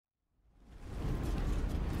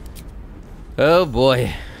Oh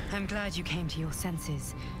boy. I'm glad you came to your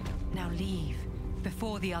senses. Now leave,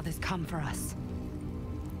 before the others come for us.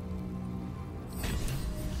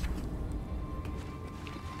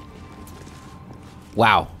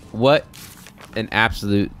 Wow. What an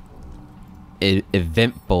absolute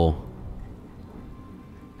eventful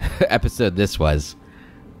episode this was.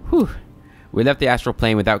 Whew. We left the astral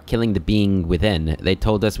plane without killing the being within. They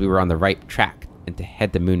told us we were on the right track and to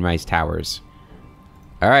head to Moonrise Towers.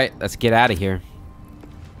 Alright, let's get out of here.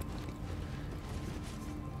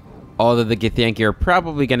 Although the Githyanki are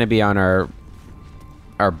probably going to be on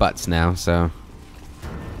our butts now, so...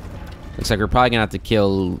 Looks like we're probably going to have to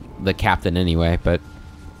kill the captain anyway, but...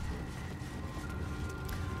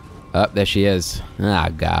 Oh, there she is. Ah,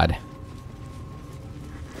 God.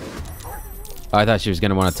 Oh, I thought she was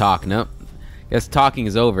going to want to talk. Nope. Guess talking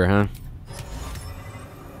is over, huh?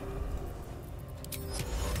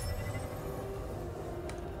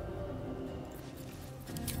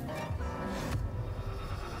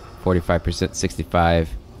 %, 65,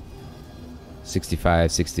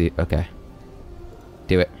 65, 60. Okay.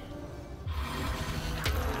 Do it.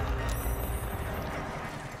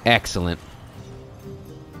 Excellent.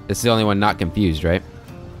 This is the only one not confused, right?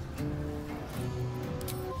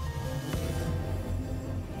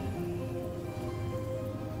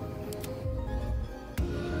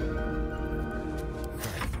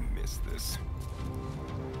 Missed this.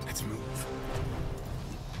 Let's move.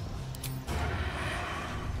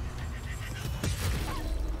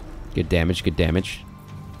 Good damage, good damage.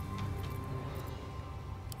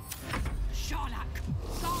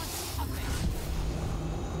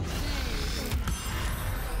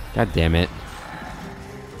 God damn it.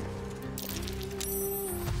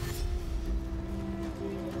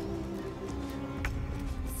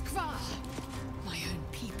 My own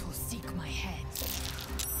people seek my head.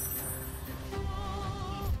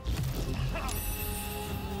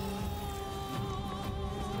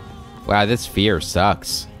 Wow, this fear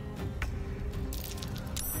sucks.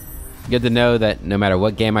 Good to know that no matter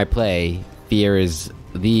what game I play, fear is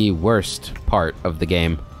the worst part of the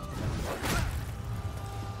game.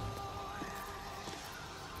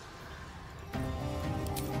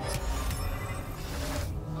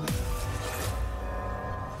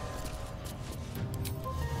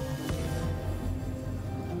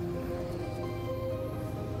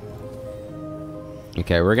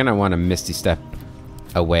 Okay, we're gonna want to Misty Step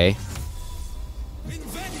away.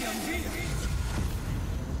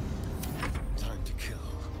 Time to kill.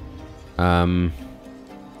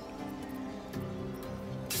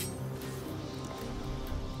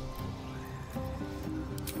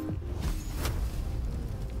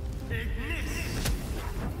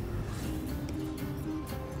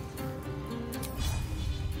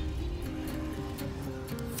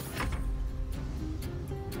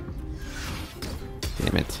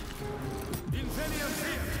 Damn it.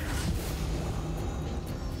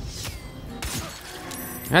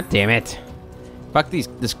 God damn it. Fuck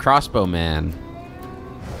this crossbow man.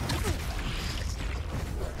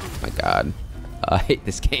 Oh my god. I hate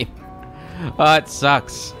this game. Oh, it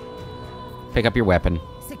sucks. Pick up your weapon.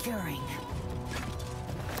 Securing.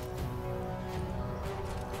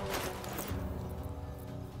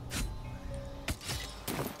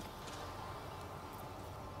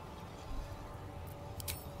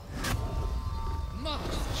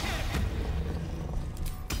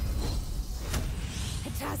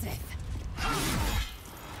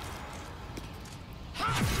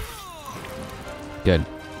 Good.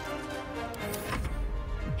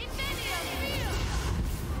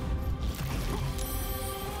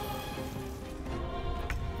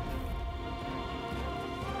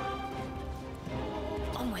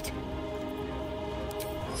 Onward.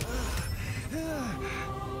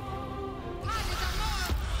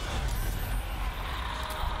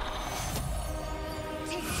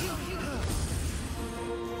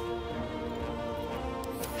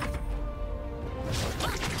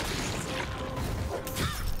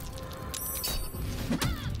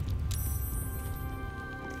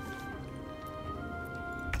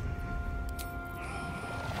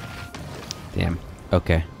 Damn.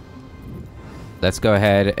 Okay. Let's go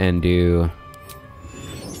ahead and do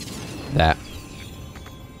that.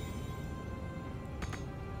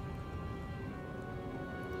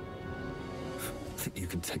 Think you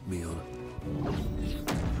can take me on?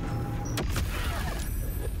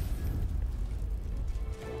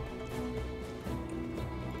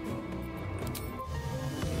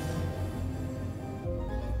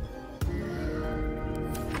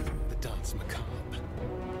 The dance macabre.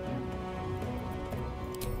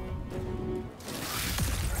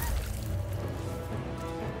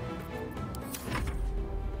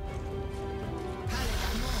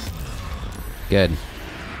 Good.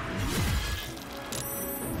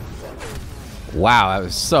 Wow, that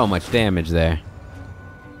was so much damage there.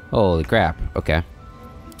 Holy crap. Okay.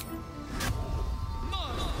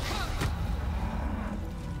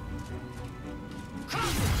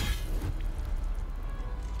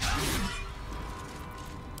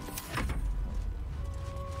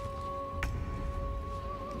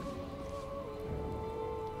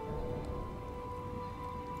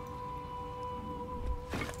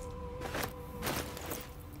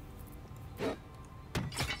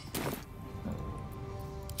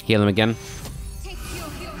 Heal him again.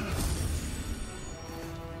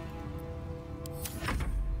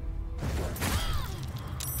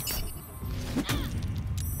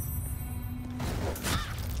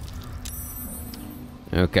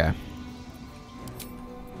 Okay.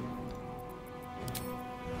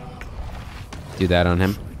 Do that on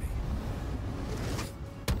him.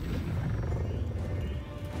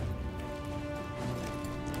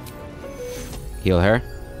 Heal her.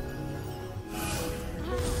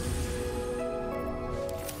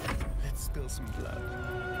 Let's spill some blood.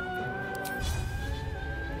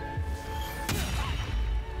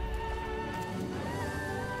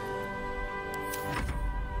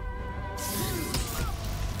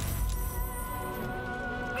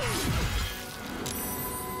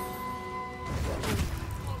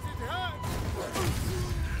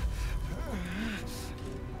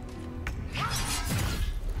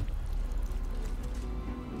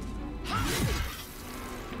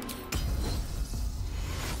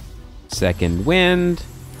 Second wind.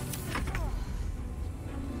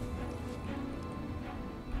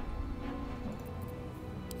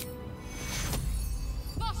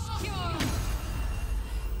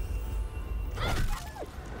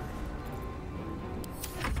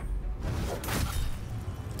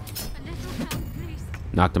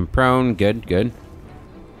 Knocked him prone. Good, good.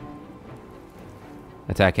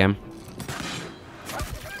 Attack him.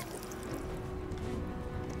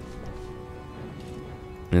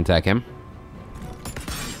 Attack him.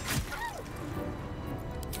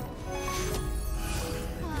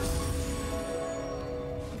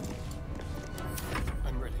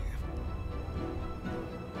 I'm ready.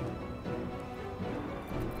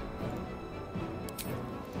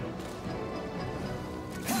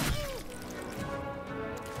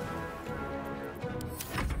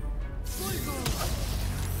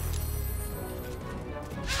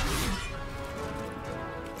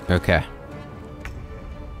 Okay.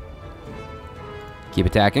 Keep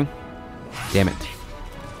attacking. Damn it.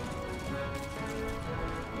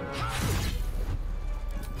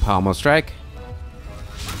 Pommel strike.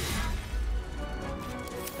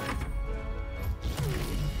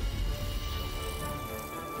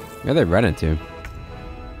 Where are they running to?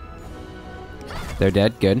 They're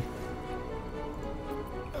dead. Good.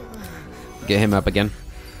 Get him up again.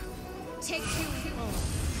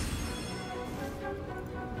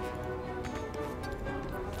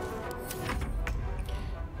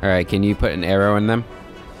 Alright, can you put an arrow in them?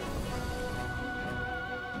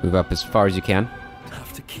 Move up as far as you can.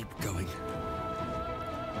 Have to keep going.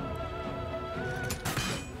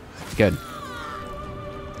 Good.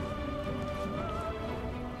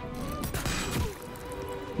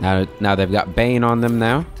 Now they've got Bane on them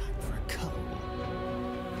now. Time for a cull.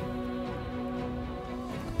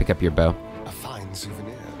 Pick up your bow. A fine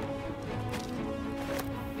souvenir.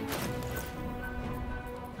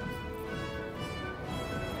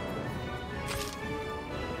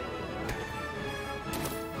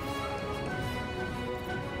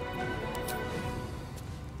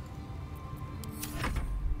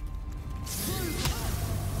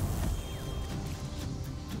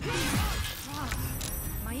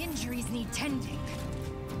 My injuries need tending.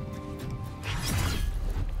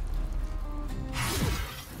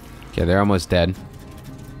 Okay, they're almost dead.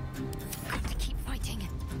 Got to keep fighting.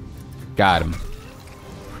 Got him.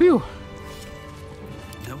 Whew.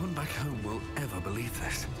 No one back home will ever believe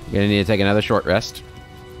this. You're gonna need to take another short rest.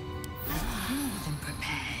 More than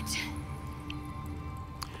prepared.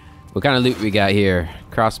 What kind of loot we got here?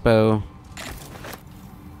 Crossbow.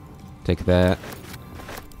 Take that.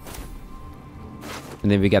 And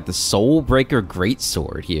then we got the Soulbreaker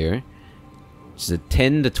Greatsword here. Which is a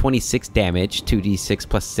 10 to 26 damage, 2d6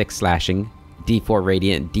 plus 6 slashing, d4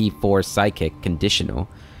 radiant, d4 psychic, conditional.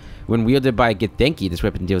 When wielded by Githyanki, this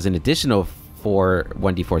weapon deals an additional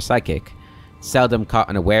 1d4 psychic. Seldom caught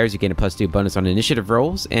unawares, you gain a +2 bonus on initiative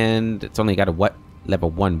rolls, and it's only got a level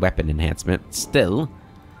 1 weapon enhancement. Still,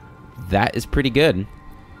 that is pretty good.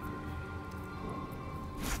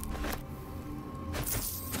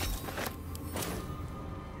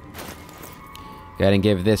 Go ahead and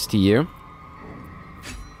give this to you.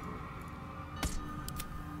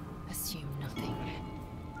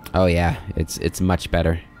 Oh yeah, it's much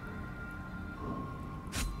better.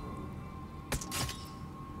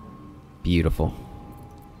 Beautiful.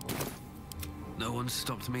 No one's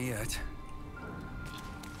stopped me yet.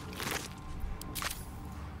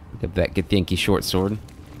 Give that Githyanki short sword.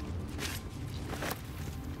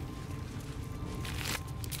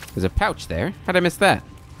 There's a pouch there. How'd I miss that?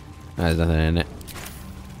 Oh, there's nothing in it.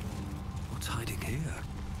 What's hiding here?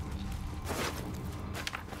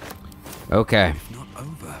 Okay. If not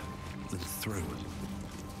over, then through.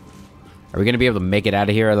 Are we gonna be able to make it out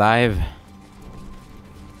of here alive?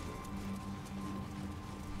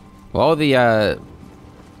 Well, all the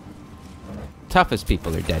toughest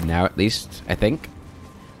people are dead now, at least, I think.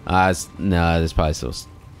 No, there's probably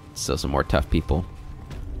still some more tough people.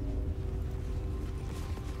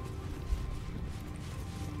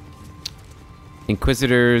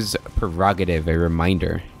 Inquisitor's prerogative, a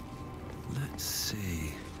reminder. Let's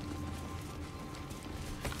see.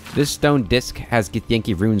 This stone disc has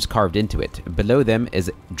Githyanki runes carved into it. Below them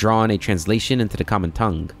is drawn a translation into the common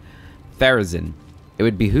tongue. Therazin. It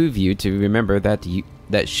would behoove you to remember that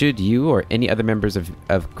should you or any other members of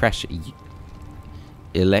Kresh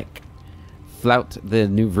Ilek flout the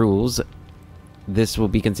new rules, this will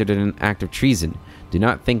be considered an act of treason. Do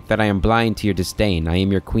not think that I am blind to your disdain. I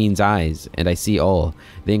am your queen's eyes, and I see all.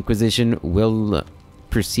 The Inquisition will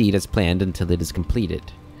proceed as planned until it is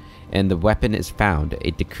completed, and the weapon is found,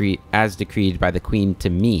 as decreed by the queen to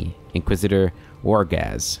me, Inquisitor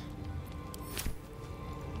Wargaz.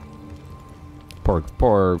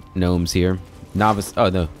 Poor gnomes here. Novice. Oh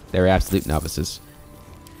no, they're absolute novices.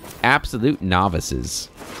 Absolute novices.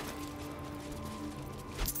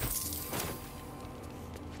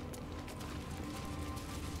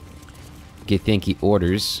 Githyanki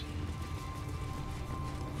orders.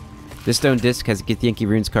 This stone disc has Githyanki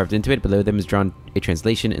runes carved into it. Below them is drawn a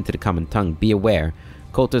translation into the common tongue. Be aware,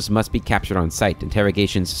 cultists must be captured on sight.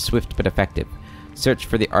 Interrogations swift but effective. Search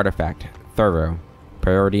for the artifact. Thorough.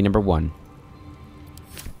 Priority number 1.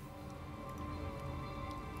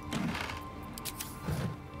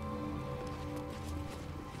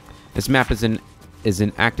 This map is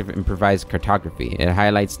an active improvised cartography. It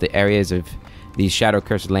highlights the areas of these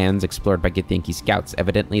shadow-cursed lands explored by Githyanki scouts.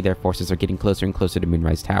 Evidently, their forces are getting closer and closer to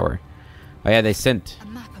Moonrise Tower. Oh yeah, they sent... A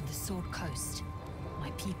map of the Sword Coast. My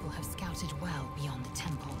people have scouted well beyond the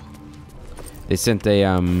temple. They sent a,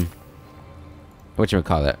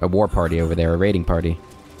 whatchamacallit? A war party over there, a raiding party.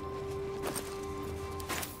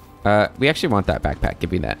 We actually want that backpack.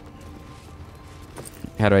 Give me that.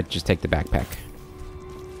 How do I just take the backpack?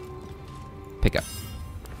 Pick up.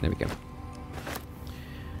 There we go.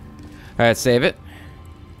 Alright, save it.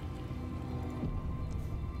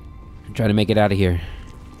 I'm trying to make it out of here.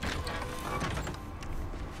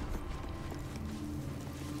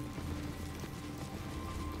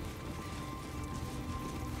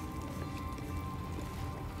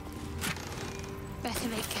 Better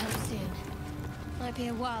make camp soon. Might be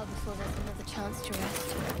a while before there's another chance to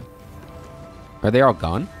rest. Are they all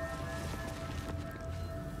gone?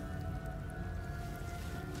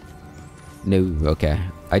 No, okay.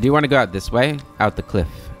 I do want to go out this way, out the cliff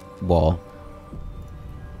wall.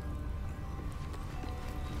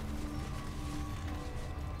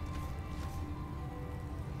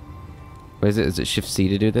 What is it? Is it Shift C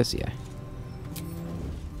to do this? Yeah.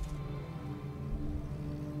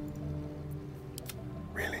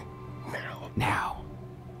 Really? Now? Now.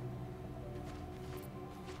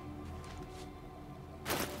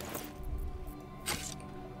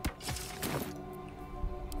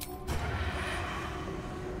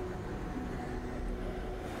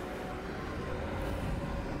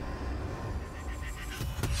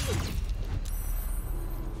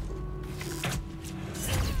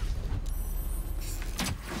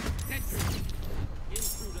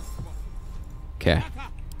 Okay.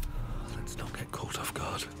 Let's not get caught off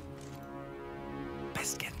guard.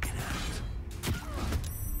 Best get out.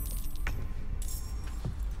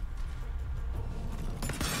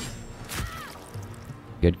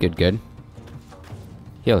 Good, good, good.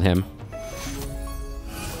 Heal him.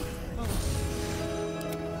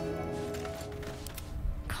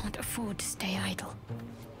 Can't afford to stay idle.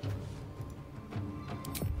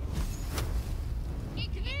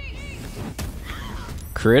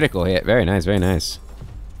 Critical hit. Very nice, very nice.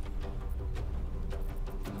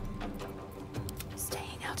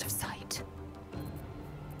 Staying out of sight.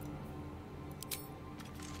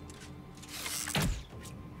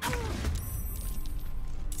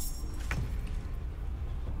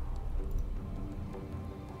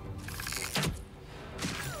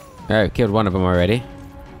 Alright, killed one of them already.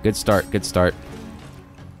 Good start, good start.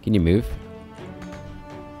 Can you move?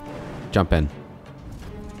 Jump in.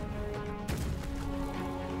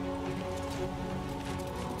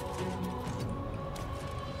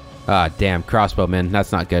 Ah, damn, crossbowman.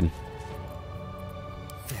 That's not good.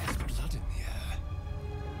 There's blood in the air.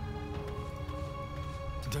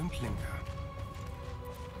 Don't linger.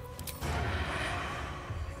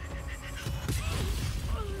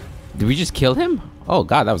 Did we just kill him? Oh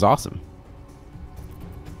god, that was awesome.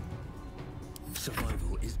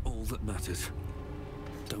 Survival is all that matters.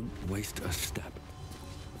 Don't waste a step.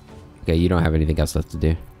 Okay, you don't have anything else left to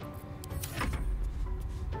do.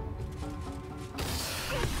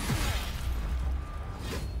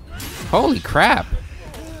 Holy crap!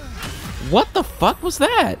 What the fuck was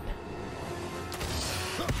that?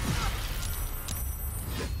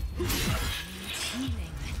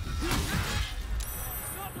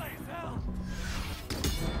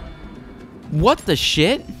 What the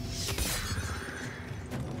shit?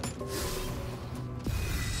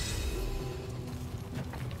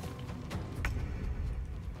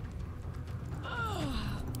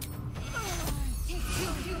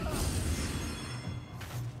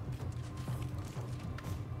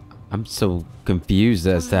 I'm so confused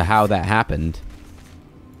as to how that happened.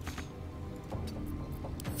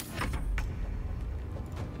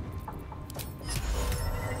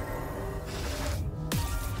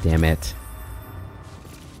 Damn it.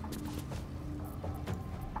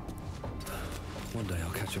 One day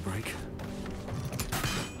I'll catch a break.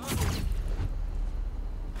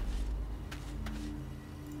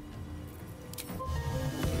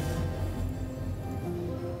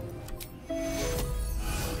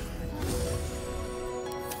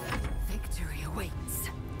 Victory awaits.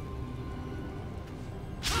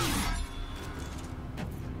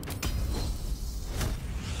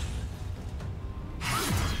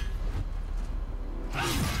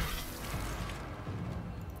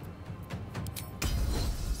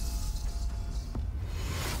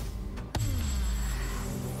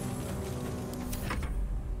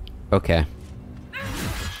 Okay.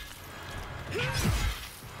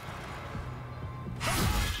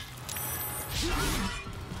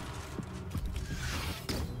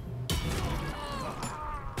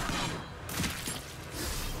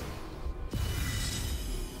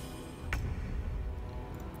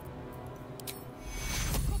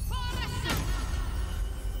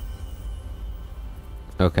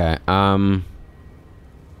 Okay,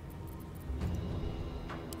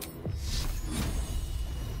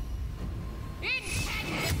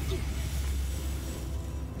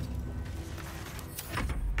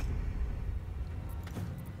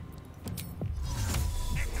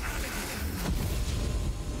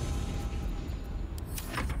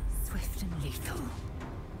 Swift and lethal.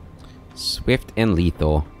 swift and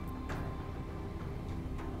lethal.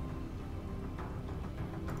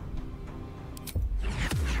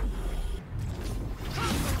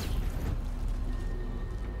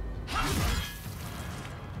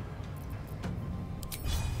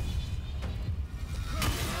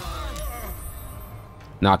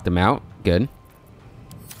 Knocked him out. Good.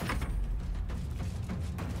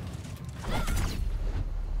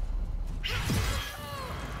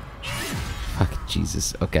 Fuck,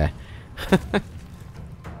 Jesus. Okay.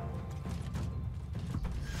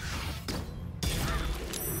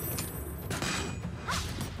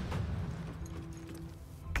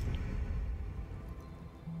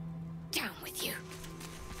 Down with you.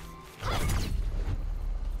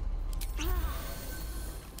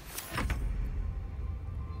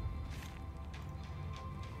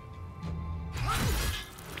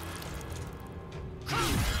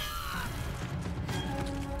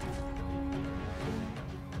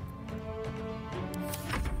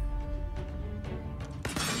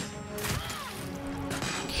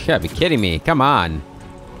 You gotta be kidding me. Come on.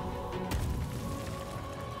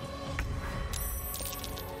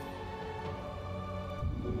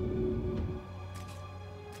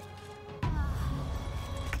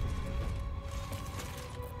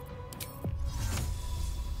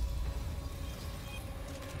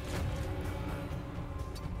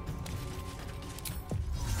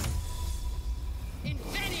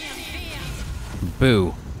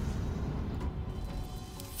 Boo.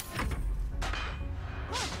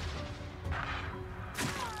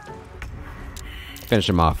 Finish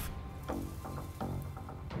him off.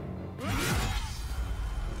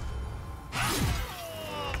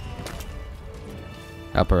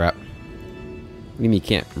 Help her up. What do you mean you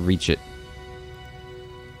can't reach it?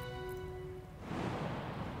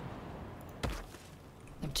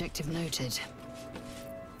 Objective noted.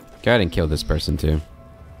 Go ahead and kill this person too.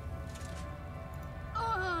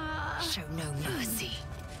 Show no mercy.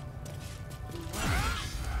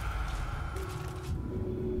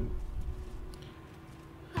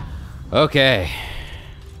 Okay.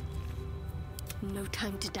 No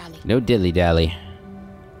time to dally. No dilly dally.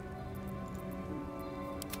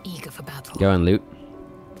 eager for battle. Go and loot.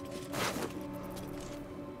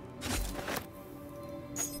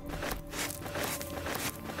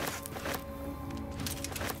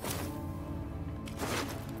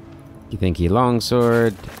 You think he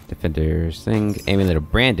longsword, defender's thing, amulet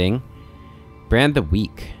of branding, brand the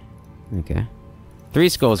weak. Okay. 3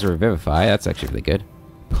 skulls of revivify. That's actually really good.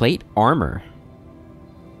 Plate armor.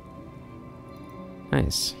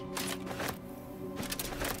 Nice.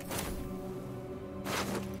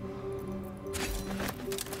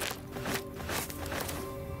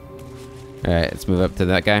 Alright, let's move up to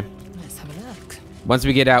that guy. Let's have a look. Once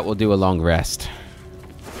we get out, we'll do a long rest.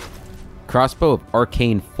 Crossbow of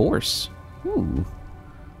arcane force. Ooh.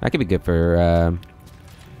 That could be good for,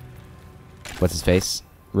 what's his face?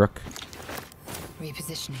 Rook.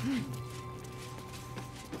 Repositioning.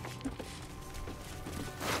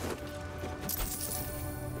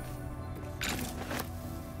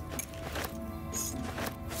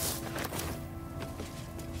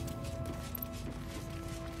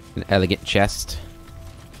 An elegant chest.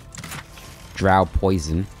 Drow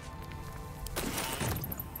poison.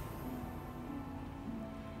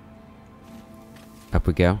 Up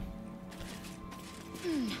we go.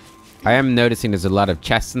 I am noticing there's a lot of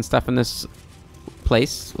chests and stuff in this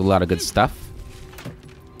place. A lot of good stuff.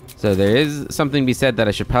 So there is something to be said that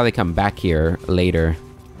I should probably come back here later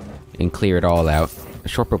and clear it all out. A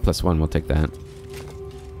short bow +1, we'll take that.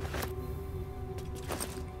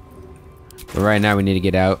 But right now we need to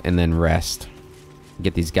get out and then rest.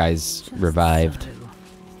 Get these guys revived.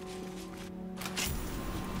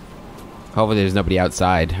 Hopefully there's nobody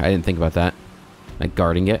outside. I didn't think about that. Like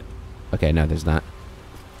guarding it. Okay, no, there's not.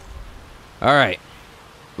 Alright.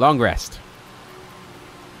 Long rest.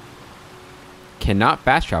 Cannot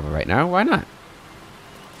fast travel right now. Why not?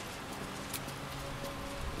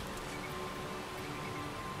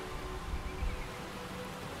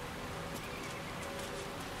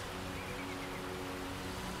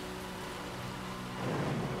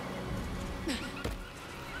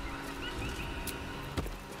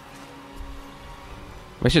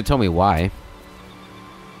 They should have told me why.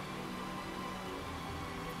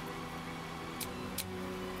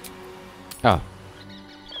 Oh.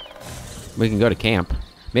 We can go to camp.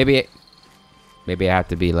 Maybe I have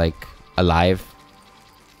to be, like, alive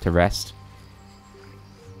to rest.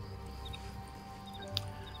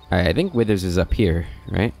 Alright, I think Withers is up here,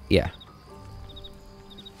 right? Yeah.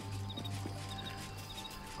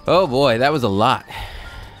 Oh boy, that was a lot.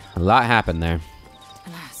 A lot happened there.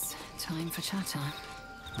 Alas, time for chatter.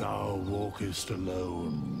 Thou walkest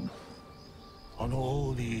alone. On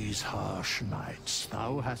all these harsh nights,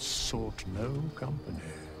 thou hast sought no company.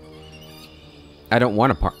 I don't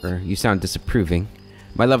want a partner. You sound disapproving.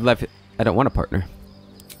 My love life... I don't want a partner.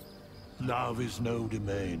 Love is no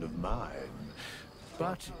domain of mine,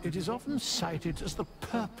 but it is often cited as the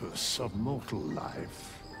purpose of mortal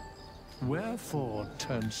life. Wherefore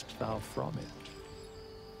turnst thou from it?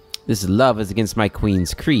 This love is against my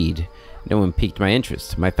queen's creed. No one piqued my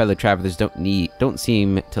interest. My fellow travelers don't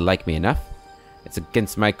seem to like me enough. It's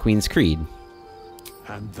against my queen's creed.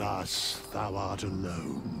 And thus thou art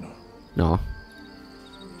alone. No.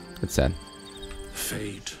 That's sad.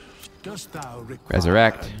 Fate, dost thou require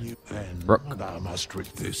Resurrect. a new end? Rook. Thou must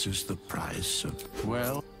this is the price of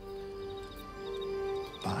well.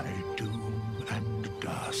 By doom and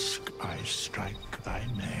dusk I strike thy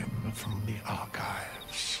name from the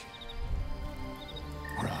archives.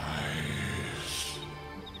 Rise.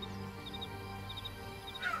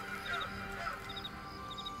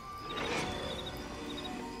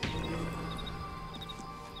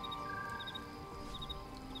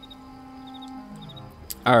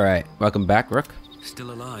 Alright, welcome back, Rook.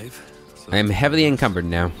 Still alive. I am heavily encumbered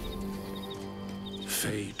now.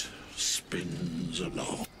 Fate spins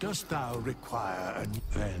along. Dost thou require a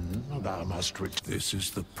then thou must this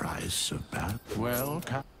is the price of that. Well,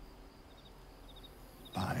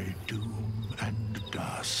 by doom and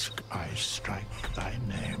dusk I strike thy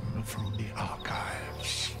name from the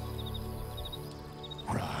archives.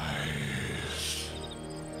 Rise.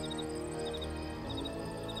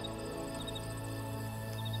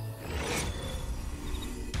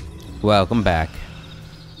 Welcome back.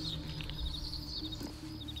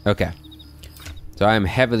 Okay. So I am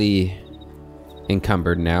heavily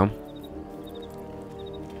encumbered now.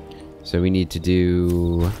 So we need to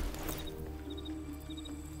do...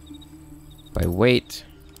 by weight.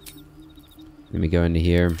 Let me go into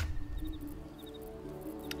here.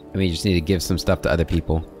 And we just need to give some stuff to other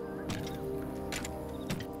people.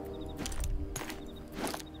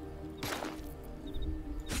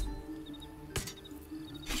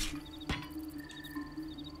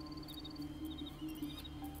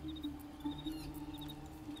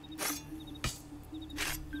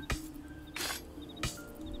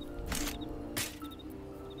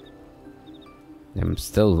 I'm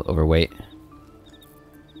still overweight.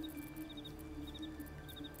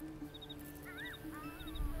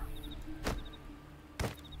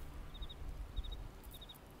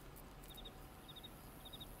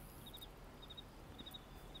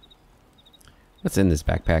 What's in this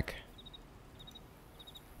backpack?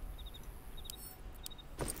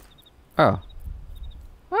 Oh.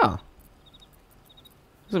 Oh.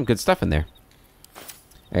 Some good stuff in there.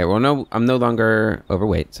 Alright, well, no, I'm no longer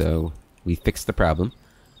overweight, so we fixed the problem.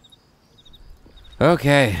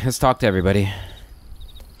 Okay, let's talk to everybody.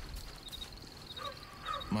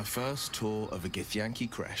 My first tour of a Githyanki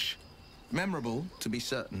creche. Memorable, to be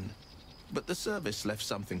certain, but the service left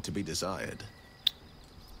something to be desired.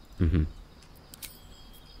 Mm-hmm.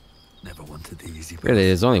 Never wanted the easy path. Really,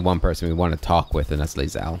 there's only one person we want to talk with, and that's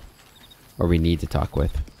Lae'zel. Or we need to talk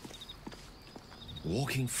with.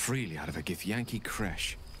 Walking freely out of a Githyanki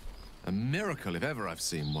creche. A miracle if ever I've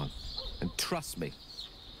seen one. And trust me,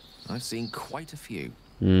 I've seen quite a few.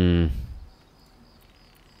 Hmm.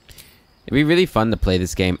 It'd be really fun to play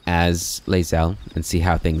this game as Lae'zel and see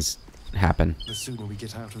how things happen. The sooner we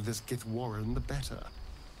get out of this Gith warren, the better.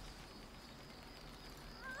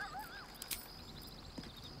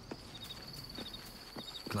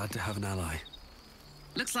 Glad to have an ally.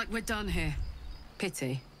 Looks like we're done here.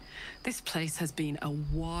 Pity. This place has been a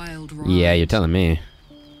wild ride. Yeah, you're telling me.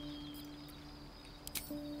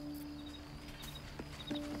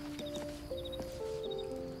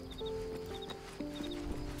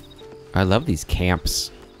 I love these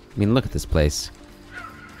camps. I mean, look at this place.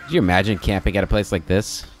 Could you imagine camping at a place like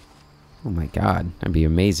this? Oh my god, that'd be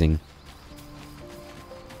amazing.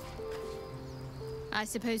 I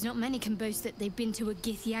suppose not many can boast that they've been to a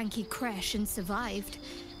Githyanki creche and survived.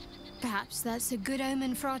 Perhaps that's a good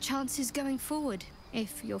omen for our chances going forward,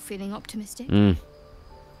 if you're feeling optimistic. Mm.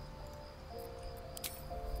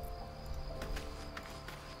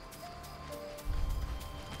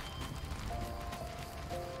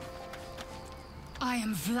 I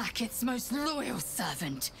am Vlaakith's most loyal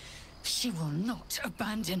servant. She will not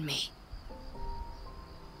abandon me.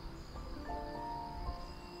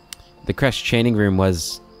 The creche training room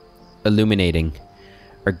was illuminating.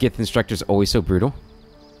 Are Gith instructors always so brutal?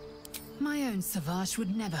 My own Savage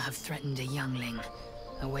would never have threatened a youngling.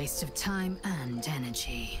 A waste of time and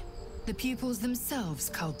energy. The pupils themselves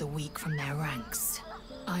culled the weak from their ranks.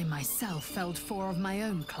 I myself felled 4 of my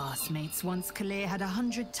own classmates once Kalir had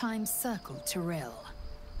 100 times circled Tyrell.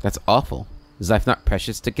 That's awful. Is life not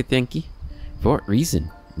precious to Githyanki? For what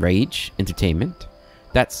reason? Rage? Entertainment?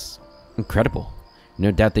 That's incredible. No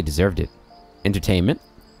doubt they deserved it. Entertainment?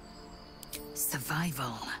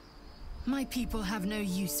 Survival. My people have no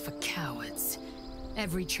use for cowards.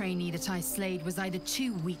 Every trainee that I slayed was either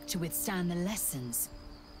too weak to withstand the lessons,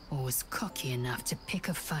 or was cocky enough to pick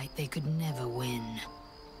a fight they could never win.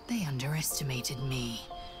 They underestimated me,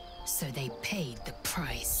 so they paid the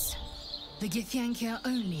price. The Githyanki are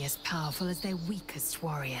only as powerful as their weakest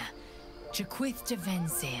warrior. Jaquith de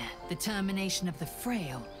Venzir, the termination of the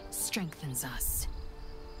frail, strengthens us.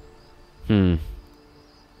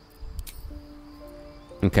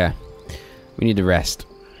 Okay. We need to rest.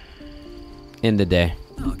 End the day.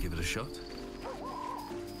 I'll give it a shot.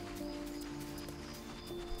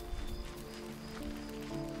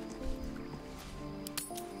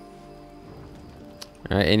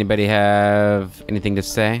 Alright, anybody have anything to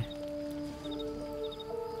say?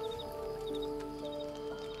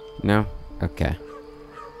 No? Okay.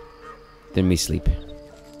 Then we sleep.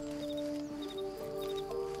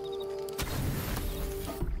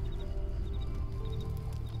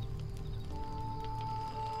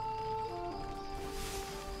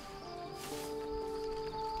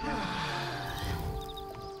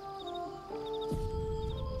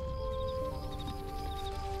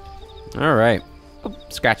 Alright. Oh,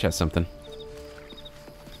 Scratch has something.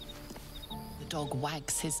 The dog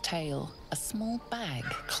wags his tail, a small bag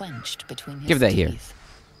clenched between his Give that here. teeth.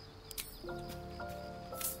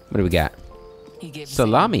 What do we got? He gives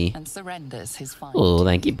Salami. in and surrenders his find. Oh,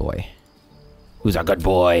 thank you, boy. Who's a good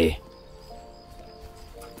boy?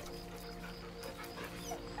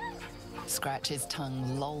 Scratch's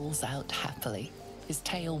tongue lolls out happily, his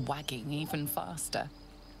tail wagging even faster.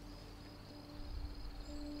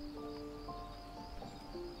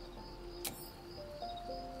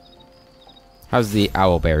 How's the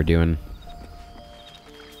owl bear doing?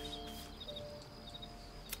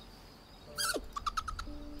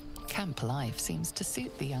 Camp life seems to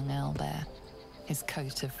suit the young owlbear. His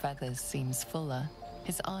coat of feathers seems fuller.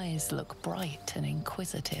 His eyes look bright and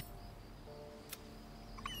inquisitive.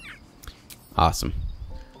 Awesome.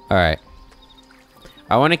 Alright.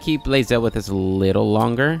 I want to keep Lae'zel with us a little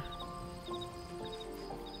longer.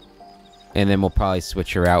 And then we'll probably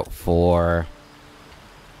switch her out for...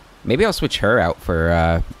 Maybe I'll switch her out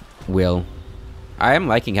for Will. I am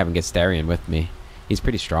liking having Gastarion with me. He's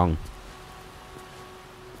pretty strong.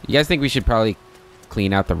 You guys think we should probably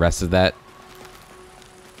clean out the rest of that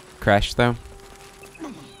crash, though?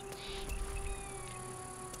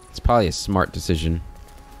 It's probably a smart decision.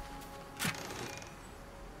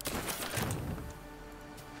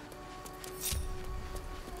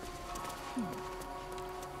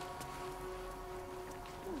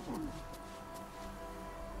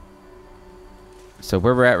 So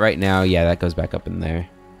where we're at right now, yeah, that goes back up in there.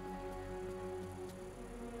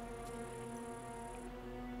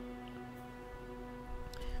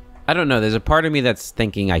 I don't know. There's a part of me that's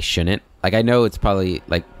thinking I shouldn't. Like, I know it's probably,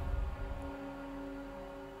 like,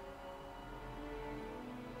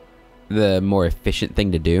 the more efficient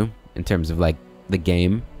thing to do in terms of, like, the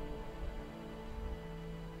game.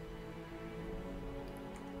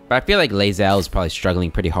 But I feel like Lae'zel is probably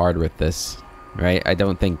struggling pretty hard with this, right? I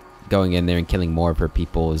don't think going in there and killing more of her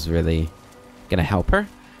people is really gonna help her.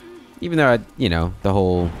 Even though, you know, the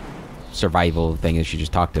whole survival thing that she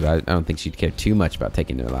just talked about, I don't think she'd care too much about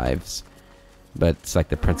taking their lives. But it's like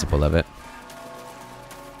the principle of it.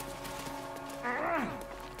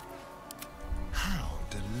 How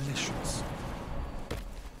delicious.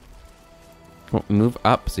 Well, move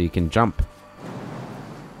up so you can jump.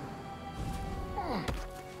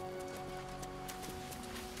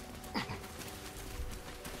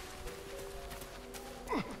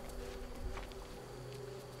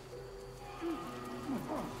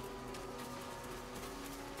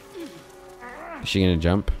 Is she gonna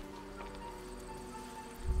jump?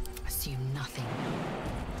 Assume nothing.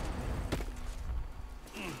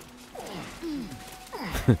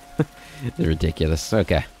 It's ridiculous.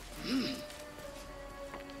 Okay.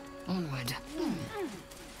 Onward.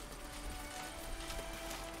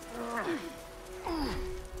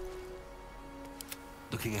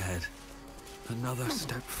 Looking ahead. Another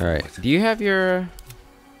step All forward. right. Do you have your...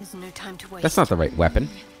 There's no time to waste. That's not the right weapon.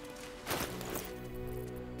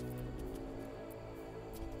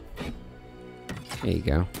 There you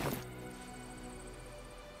go.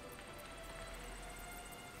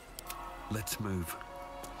 Let's move.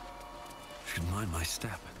 Should mind my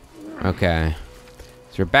step. Okay.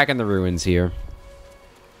 So we're back in the ruins here.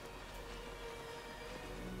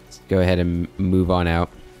 Let's go ahead and move on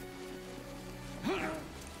out. Is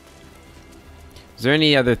there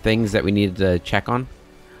any other things that we needed to check on?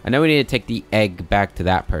 I know we need to take the egg back to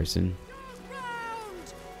that person.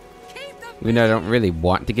 Even though I don't really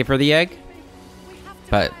want to give her the egg.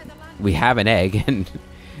 But we have an egg and,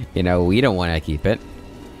 you know, we don't want to keep it.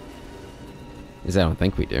 At least I don't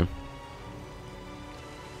think we do.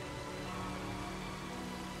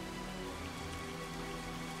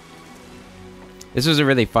 This was a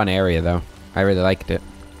really fun area, though. I really liked it.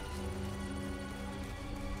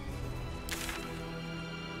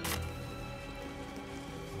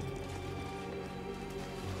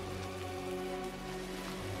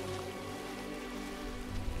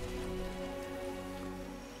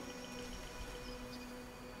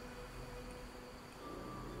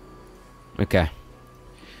 Okay.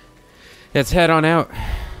 Let's head on out.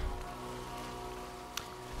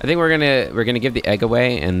 I think we're gonna give the egg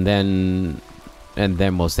away and then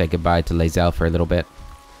we'll say goodbye to Lae'zel for a little bit.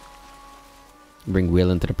 Bring Will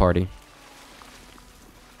into the party.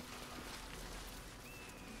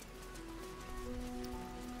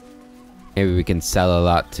 Maybe we can sell a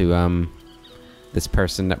lot to this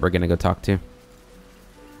person that we're gonna go talk to.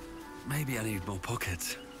 Maybe I need more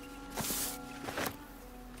pockets.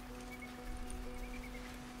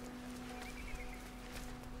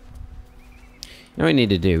 You know what we need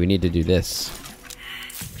to do? We need to do this.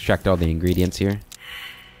 Extract all the ingredients here.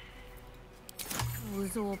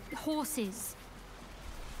 Cows or horses.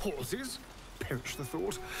 Horses? Perish the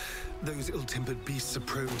thought. Those ill-tempered beasts are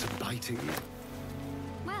prone to biting.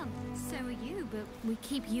 Well, so are you, but we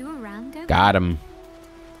keep you around, don't we? Got him.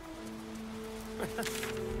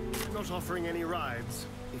 Not offering any rides,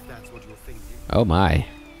 if that's what you're thinking. Oh my.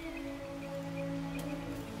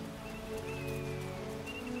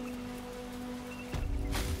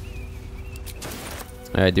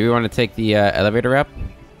 Do we want to take the elevator up?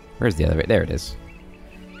 Where's the elevator? There it is.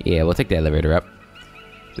 Yeah, we'll take the elevator up.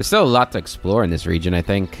 There's still a lot to explore in this region, I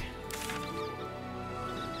think.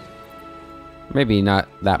 Maybe not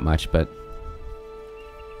that much, but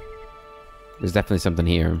there's definitely something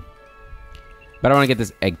here. But I want to get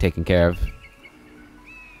this egg taken care of.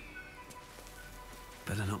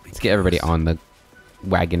 Better not be. Let's get everybody on the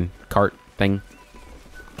wagon cart thing.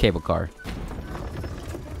 Cable car.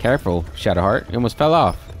 Careful, Shadowheart. You almost fell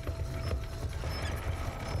off.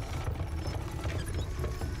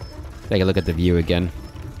 Take a look at the view again.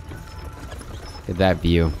 Look at that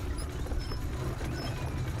view.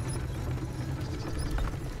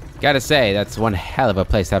 Gotta say, that's one hell of a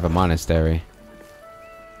place to have a monastery.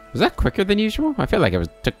 Was that quicker than usual? I feel like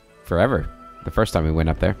took forever the first time we went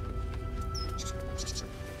up there.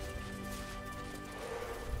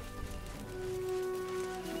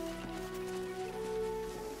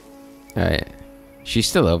 Alright. She's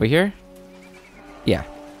still over here? Yeah.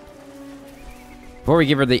 Before we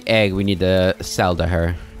give her the egg, we need to sell to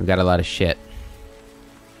her. We've got a lot of shit.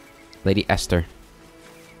 Lady Esther.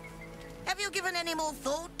 Have you given any more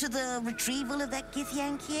thought to the retrieval of that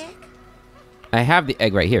Githyanki egg? I have the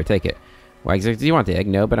egg right here. Take it. Why exactly do you want the egg?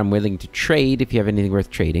 No, but I'm willing to trade if you have anything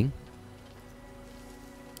worth trading.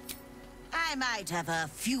 I might have a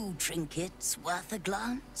few trinkets worth a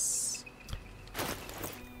glance.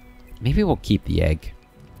 Maybe we'll keep the egg.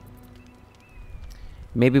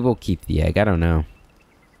 Maybe we'll keep the egg. I don't know.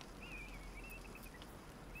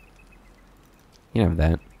 You can have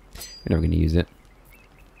that. We're never going to use it.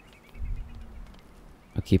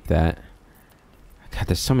 I'll keep that. God,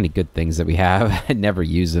 there's so many good things that we have. I never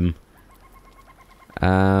use them.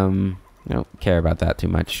 I don't care about that too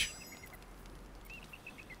much.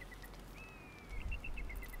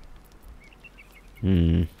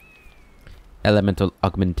 Elemental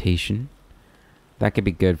augmentation. That could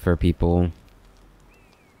be good for people.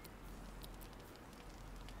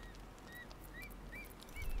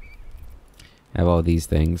 Have all these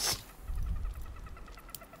things.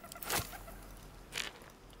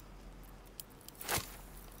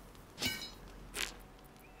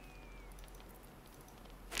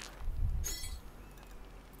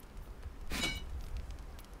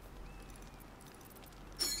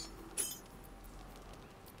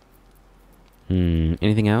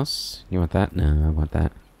 Anything else? You want that? No, I want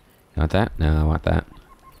that. You want that? No, I want that.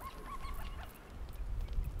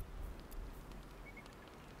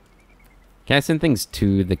 Can I send things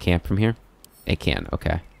to the camp from here? I can,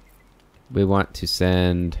 okay. We want to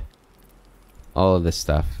send all of this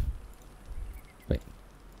stuff. Wait.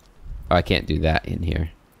 Oh, I can't do that in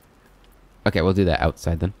here. Okay, we'll do that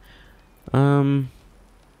outside then. There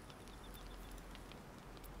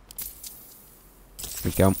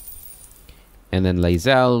we go. And then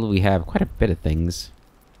Lae'zel, we have quite a bit of things.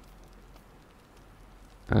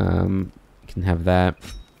 Can have that.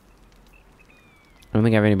 I don't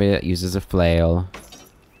think I have anybody that uses a flail.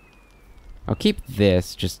 I'll keep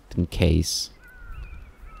this just in case.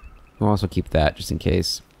 We'll also keep that just in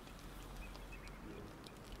case.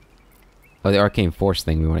 Oh, the arcane force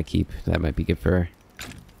thing we want to keep. That might be good for her.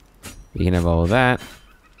 We can have all of that.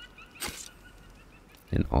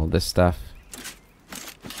 And all this stuff.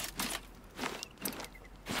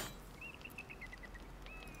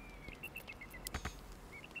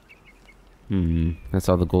 That's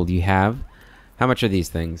all the gold you have. How much are these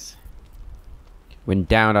things? When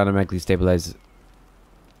down, automatically stabilize.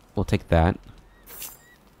 We'll take that.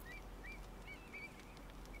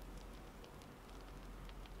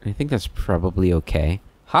 I think that's probably okay.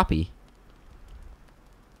 Hoppy.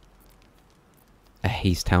 A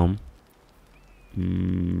haste helm.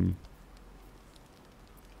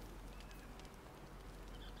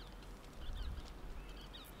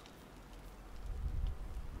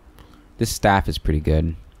 This staff is pretty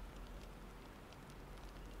good.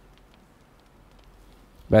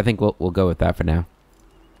 But I think we'll go with that for now.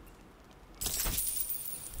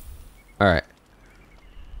 Alright.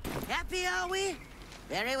 Happy, are we?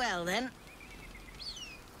 Very well, then.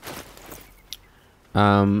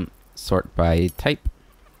 Sort by type.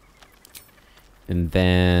 And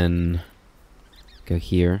then go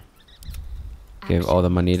here. Give all the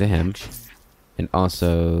money to him. And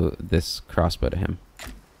also this crossbow to him.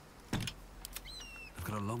 I've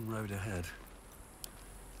got a long road ahead.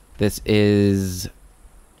 This is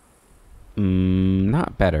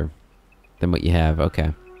not better than what you have.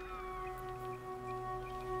 Okay.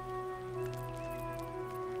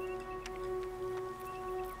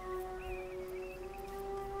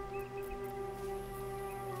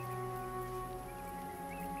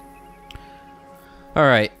 All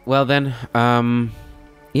right. Well then,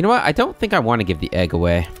 you know what? I don't think I want to give the egg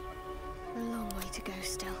away. A long way to go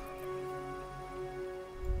still.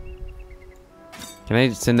 Can I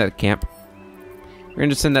just send that to camp? We're gonna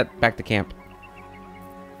just send that back to camp.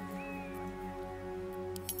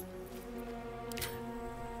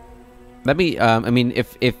 Let me, I mean,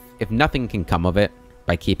 if nothing can come of it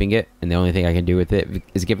by keeping it, and the only thing I can do with it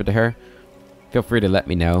is give it to her, feel free to let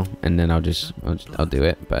me know, and then I'll do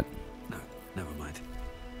it, but... No, never mind.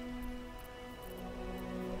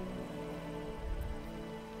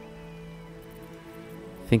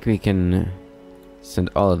 I think we can Send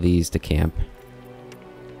all of these to camp.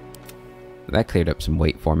 That cleared up some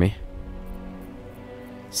weight for me.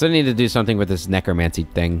 Still need to do something with this necromancy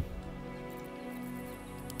thing.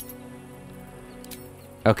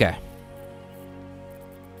 Okay.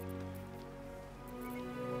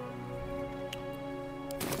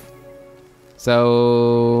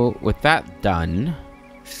 So, with that done,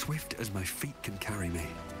 Swift as my feet can carry me.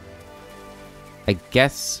 I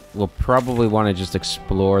guess we'll probably want to just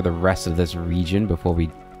explore the rest of this region before we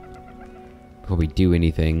do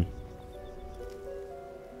anything.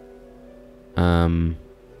 And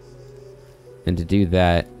to do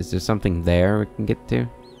that, is there something there we can get to?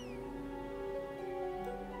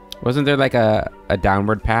 Wasn't there like a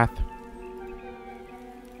downward path?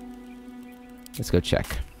 Let's go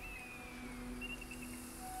check.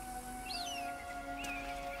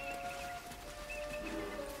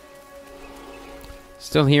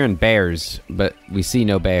 Still hearing bears, but we see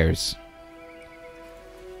no bears.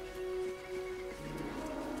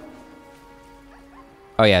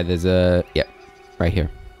 Oh yeah, there's a... Yep, right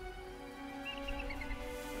here.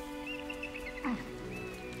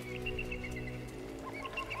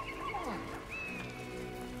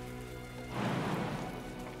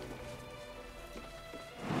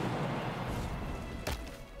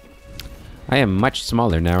 I am much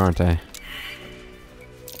smaller now, aren't I?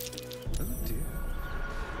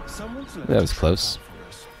 That was close.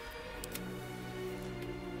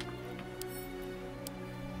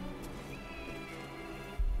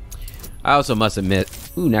 I also must admit...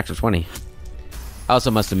 Ooh, natural 20. I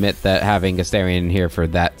also must admit that having Astarion in here for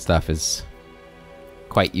that stuff is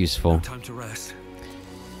quite useful. No time to rest.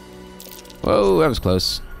 Whoa, that was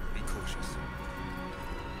close. Be cautious.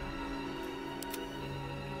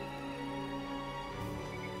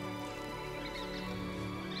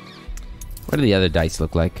 What do the other dice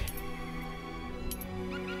look like?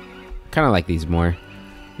 Kind of like these more.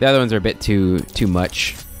 The other ones are a bit too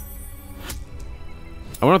much.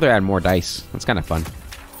 I wonder if they add more dice. That's kind of fun.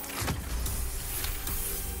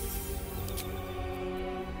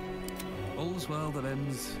 All's well that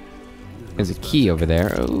ends. There's a key over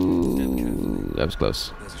there. Oh, that was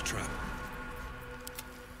close. There's a trap.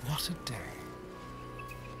 What a day.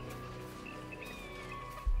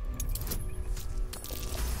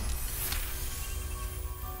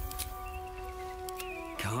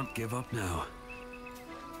 Can't give up now.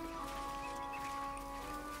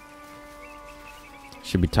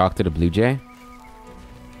 Should we talk to the blue jay?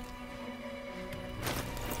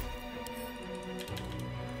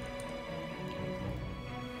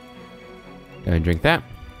 Go and drink that.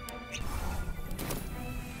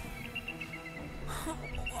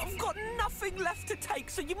 I've got nothing left to take,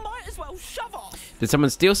 so you might as well shove off. Did someone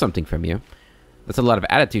steal something from you? That's a lot of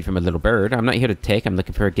attitude from a little bird. I'm not here to take. I'm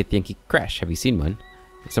looking for a Githyanki crash. Have you seen one?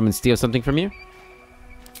 Did someone steal something from you?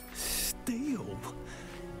 Steal?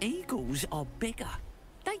 Eagles are bigger.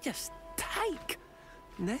 They just take.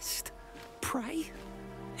 Nest, prey,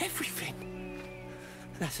 everything.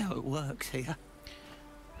 That's how it works here.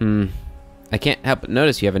 I can't help but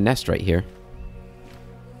notice you have a nest right here.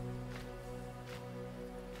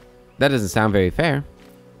 That doesn't sound very fair.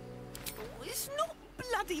 It's not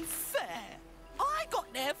bloody fair. I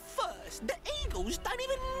got there first. The eagles don't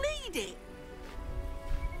even need it.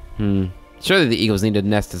 Surely the eagles need a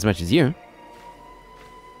nest as much as you.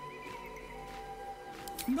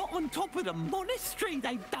 Not on top of the monastery,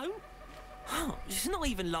 they don't. It's not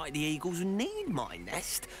even like the eagles need my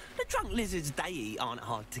nest. The drunk lizards they eat aren't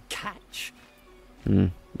hard to catch.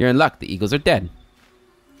 You're in luck. The eagles are dead.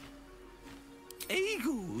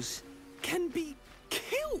 Eagles can be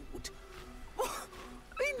killed.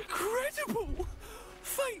 Incredible.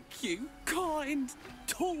 Thank you, kind,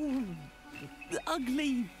 tall,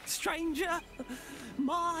 ugly stranger.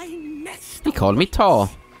 My nest. He called me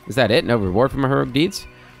tall. Is that it? No reward for my heroic deeds?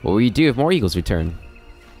 What will you do if more eagles return?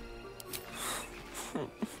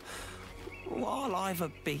 Well, I'll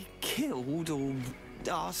either be killed or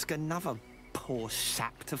ask another poor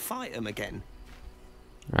sap to fight him again.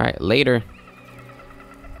 Alright, later.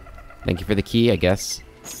 Thank you for the key, I guess.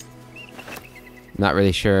 Not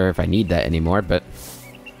really sure if I need that anymore, but...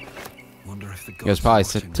 Wonder if the It was probably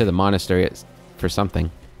sent to the monastery for something.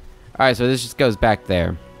 Alright, so this just goes back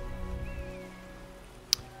there.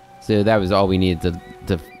 So that was all we needed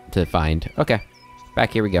to find. Okay.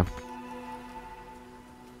 Back here we go.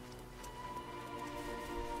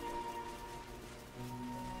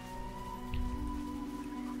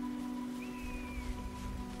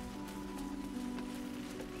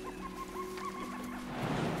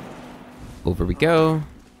 Over we go.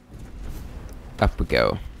 Up we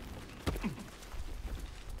go.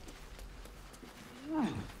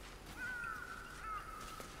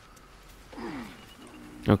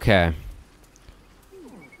 Okay.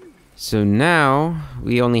 So now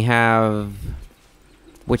we only have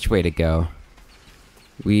which way to go?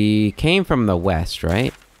 We came from the west,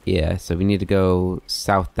 right? Yeah, so we need to go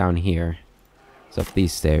south down here. It's up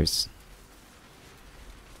these stairs.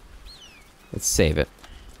 Let's save it.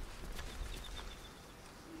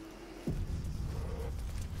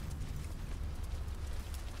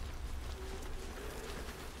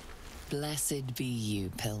 Blessed be you,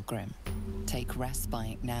 pilgrim. Take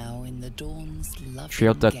respite now in the dawn's loving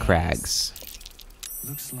Triota gaze. Crags.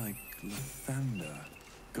 Looks like Lathander,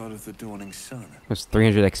 god of the dawning sun. That's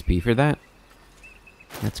 300 XP for that?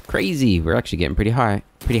 That's crazy. We're actually getting pretty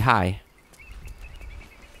high.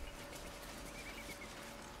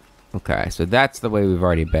 Okay, so that's the way we've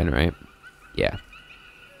already been, right? Yeah.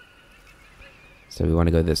 So we want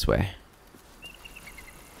to go this way.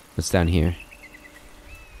 What's down here?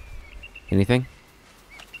 Anything?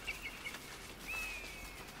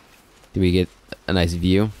 Do we get a nice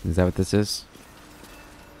view? Is that what this is?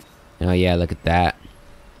 Oh yeah, look at that.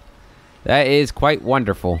 That is quite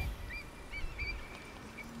wonderful.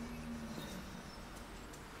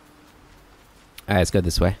 Alright, let's go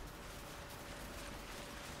this way.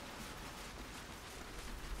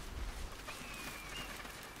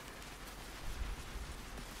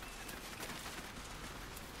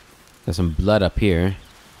 There's some blood up here.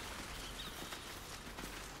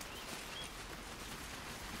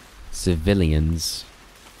 Civilians.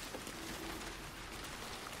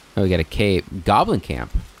 Oh, we got a cave. Goblin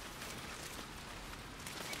camp.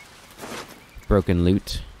 Broken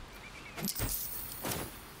loot.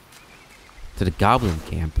 To the goblin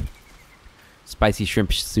camp. Spicy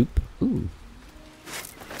shrimp soup. Ooh.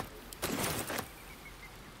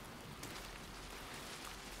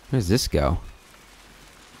 Where does this go?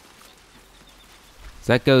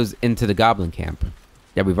 So that goes into the goblin camp.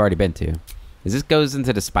 Yeah, we've already been to. Is this goes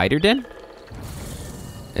into the spider den?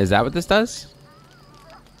 Is that what this does?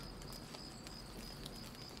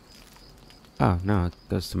 Oh, no, it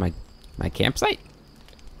goes to my campsite?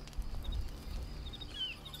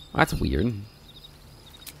 Well, that's weird.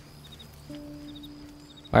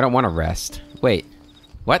 I don't want to rest. Wait,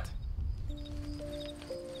 what?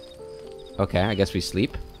 Okay, I guess we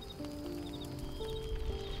sleep.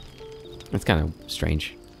 That's kind of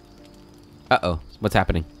strange. Uh-oh, what's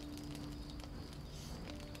happening?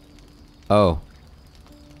 Oh.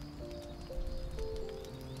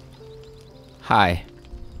 Hi.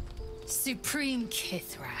 Supreme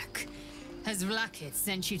Kithrak, has Vlakith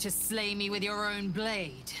sent you to slay me with your own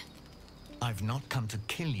blade? I've not come to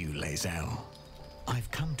kill you, Lae'zel. I've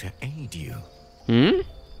come to aid you. Hmm?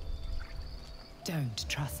 Don't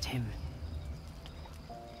trust him.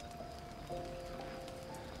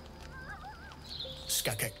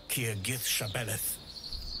 Skakek Kier Gith Shabeleth.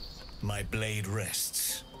 My blade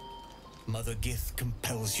rests. Mother Gith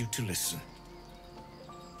compels you to listen.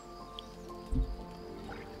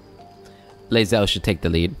 Lae'zel should take the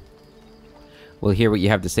lead. We'll hear what you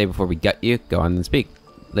have to say before we gut you. Go on and speak.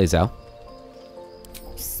 Lae'zel.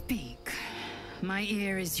 Speak. My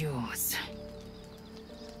ear is yours.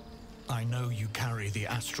 I know you carry the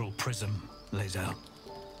astral prism, Lae'zel.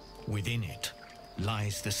 Within it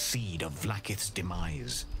lies the seed of Vlakith's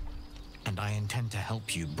demise, and I intend to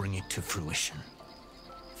help you bring it to fruition.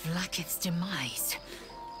 Vlakith's demise?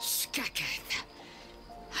 Skaketh.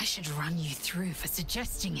 I should run you through for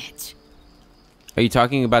suggesting it. Are you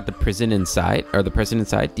talking about the prison inside? Or the person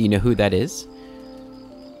inside? Do you know who that is?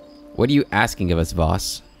 What are you asking of us,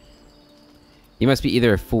 Voss? You must be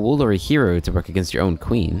either a fool or a hero to work against your own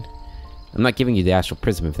queen. I'm not giving you the astral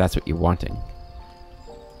prism if that's what you're wanting.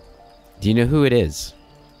 Do you know who it is?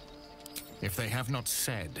 If they have not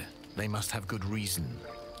said, they must have good reason,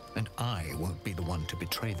 and I won't be the one to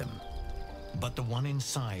betray them. But the one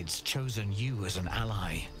inside's chosen you as an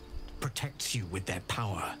ally, protects you with their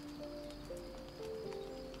power.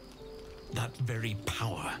 That very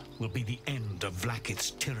power will be the end of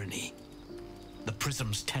Vlakith's tyranny. The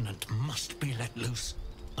prism's tenant must be let loose.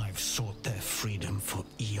 I've sought their freedom for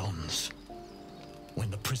eons.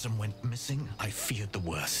 When the prism went missing, I feared the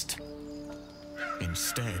worst.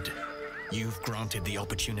 Instead, you've granted the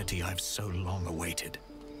opportunity I've so long awaited.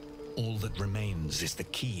 All that remains is the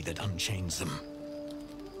key that unchains them.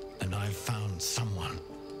 And I've found someone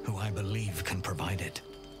who I believe can provide it.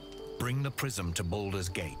 Bring the prism to Baldur's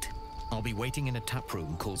Gate. I'll be waiting in a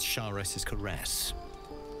taproom called Shares's Caress.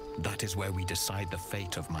 That is where we decide the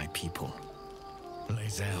fate of my people.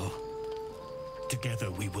 Lae'zel,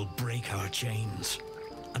 together we will break our chains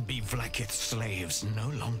and be Vlakith's slaves no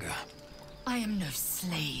longer. I am no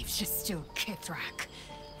slave, just still Kithrak.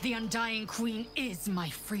 The Undying Queen is my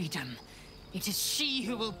freedom. It is she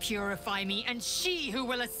who will purify me, and she who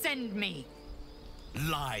will ascend me.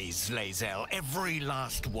 Lies, Lae'zel. Every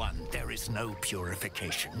last one. There is no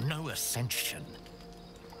purification, no ascension.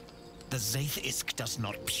 The Zaithisk does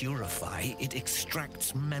not purify, it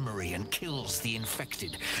extracts memory and kills the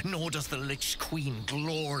infected. Nor does the Lich Queen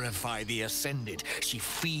glorify the ascended. She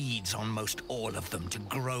feeds on most all of them to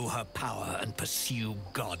grow her power and pursue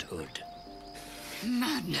godhood.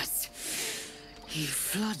 Madness! You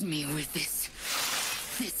flood me with this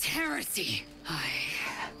heresy.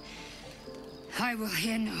 I will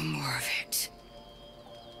hear no more of it.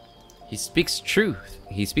 He speaks truth.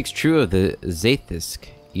 He speaks true of the Zaithisk.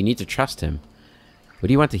 You need to trust him. What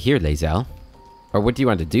do you want to hear, Lae'zel? Or what do you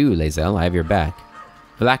want to do, Lae'zel? I have your back.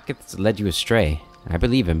 Vlaakith's led you astray. I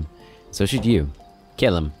believe him. So should you.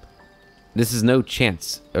 Kill him. This is no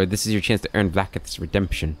chance, or this is your chance to earn Vlaakith's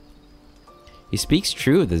redemption. He speaks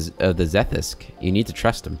true of the Zaithisk. You need to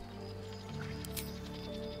trust him.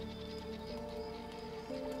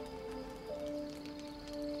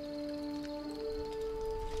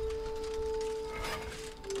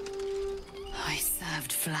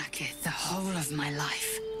 Vlaakith the whole of my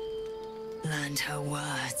life. Learned her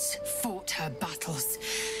words, fought her battles,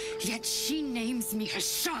 yet she names me her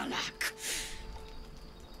Sharlak.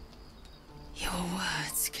 Your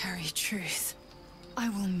words carry truth. I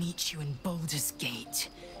will meet you in Baldur's Gate.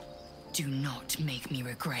 Do not make me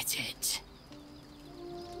regret it.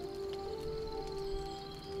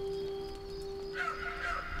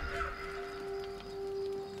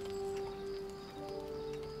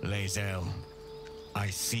 Lae'zel, I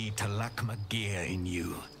see Talak Magir in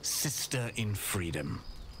you, sister in freedom.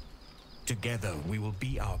 Together we will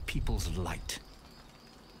be our people's light.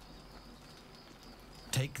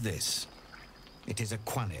 Take this. It is a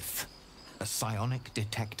Quanith, a psionic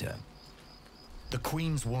detector. The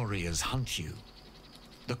Queen's warriors hunt you.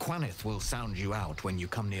 The Quanith will sound you out when you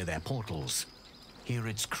come near their portals. Hear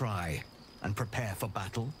its cry and prepare for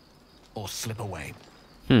battle, or slip away.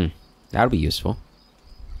 That'll be useful.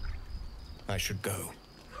 I should go.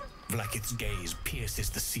 Vlaakith's gaze pierces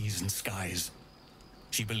the seas and skies.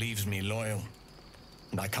 She believes me loyal,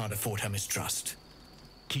 and I can't afford her mistrust.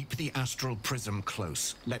 Keep the astral prism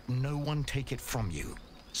close. Let no one take it from you.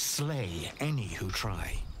 Slay any who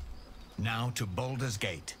try. Now to Baldur's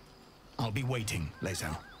Gate. I'll be waiting,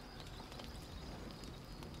 Lae'zel.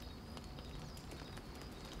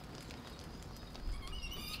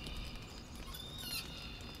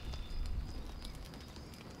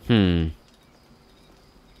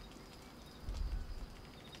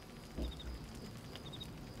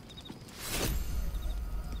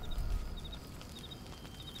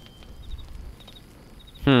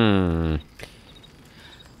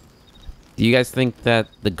 Do you guys think that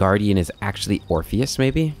the Guardian is actually Orpheus,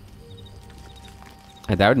 maybe?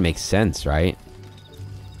 That would make sense, right?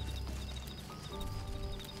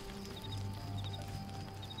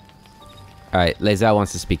 Alright, Lae'zel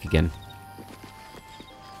wants to speak again.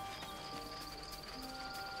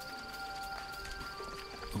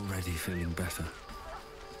 Already feeling better.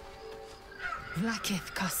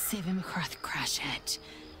 Vlaakith Kosivim Krath Crashet.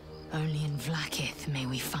 Only in Vlaakith may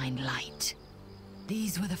we find light.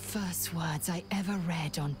 These were the first words I ever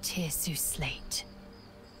read on Tirsu slate.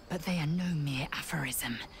 But they are no mere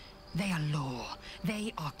aphorism. They are law.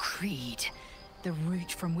 They are creed. The root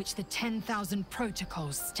from which the 10,000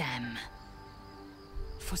 protocols stem.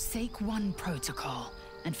 Forsake one protocol,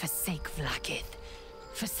 and forsake Vlaakith.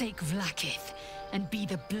 Forsake Vlaakith, and be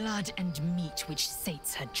the blood and meat which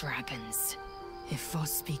sates her dragons. If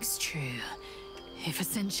Voss speaks true, if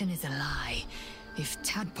Ascension is a lie, if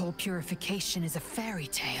Tadpole purification is a fairy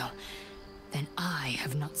tale, then I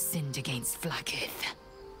have not sinned against Vlaakith.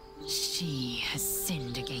 She has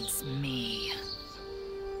sinned against me.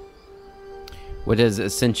 What does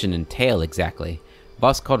Ascension entail exactly?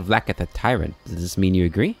 Voss called Vlaakith a tyrant. Does this mean you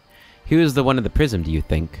agree? Who is the one in the prism, do you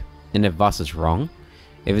think? And if Voss is wrong?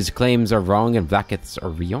 If his claims are wrong and Vlaakith's are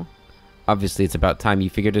real? Obviously it's about time you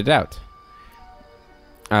figured it out.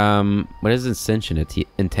 What does Ascension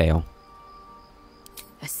entail?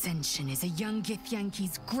 Ascension is a young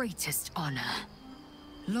Githyanki's greatest honor.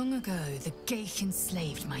 Long ago, the Geich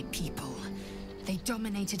enslaved my people. They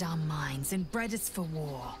dominated our minds and bred us for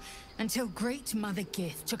war, until Great Mother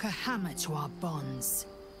Gith took a hammer to our bonds.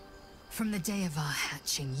 From the day of our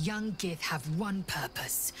hatching, young Gith have one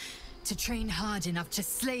purpose: to train hard enough to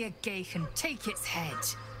slay a Geich and take its head.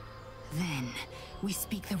 Then, we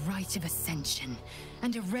speak the rite of Ascension,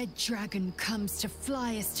 and a red dragon comes to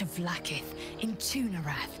fly us to Vlaakith in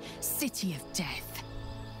Tunarath, City of Death.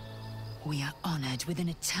 We are honored with an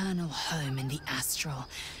eternal home in the Astral,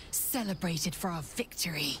 celebrated for our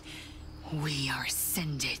victory. We are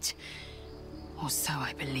ascended. Or so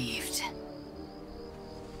I believed.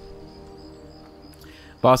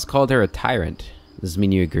 Boss called her a tyrant. Does this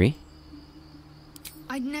mean you agree?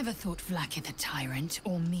 I'd never thought Vlaakith a tyrant,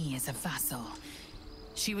 or me as a vassal.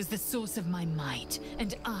 She was the source of my might,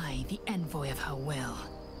 and I the envoy of her will.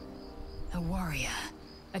 A warrior,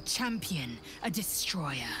 a champion, a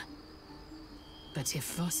destroyer. But if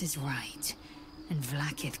Voss is right, and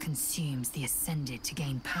Vlaakith consumes the Ascended to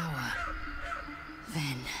gain power,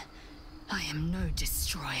 then I am no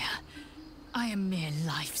destroyer. I am mere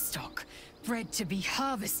livestock, bred to be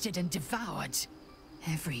harvested and devoured.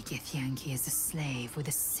 Every Githyanki is a slave with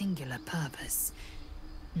a singular purpose.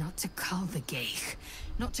 Not to cull the Geich,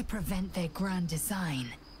 not to prevent their grand design,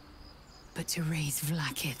 but to raise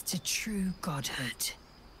Vlaakith to true godhood.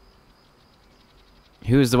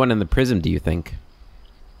 Who is the one in the prism, do you think?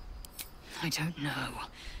 I don't know.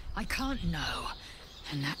 I can't know.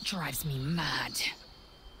 And that drives me mad.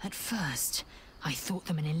 At first, I thought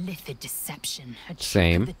them an illithid deception, a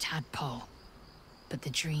trick of the tadpole. But the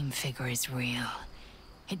dream figure is real.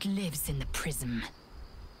 It lives in the prism.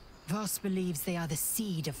 Voss believes they are the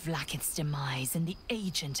seed of Vlaakith's demise and the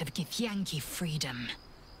agent of Githyanki freedom.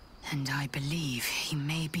 And I believe he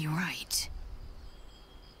may be right.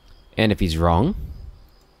 And if he's wrong?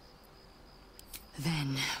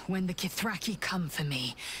 Then, when the Kithraki come for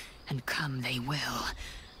me, and come they will,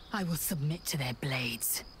 I will submit to their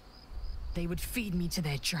blades. They would feed me to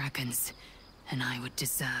their dragons, and I would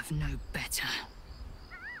deserve no better.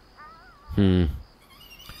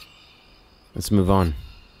 Let's move on.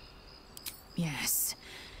 Yes.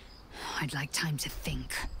 I'd like time to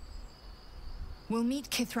think. We'll meet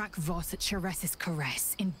Kithrak Voss at Chares's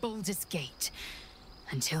Caress in Baldur's Gate.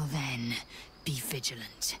 Until then, be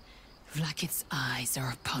vigilant. Vlaakith's eyes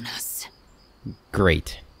are upon us.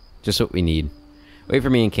 Great. Just what we need. Wait for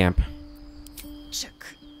me in camp. Chook,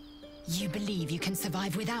 you believe you can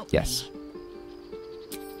survive without Yes.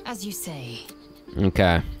 me? As you say.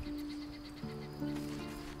 Okay.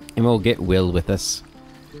 And we'll get Will with us.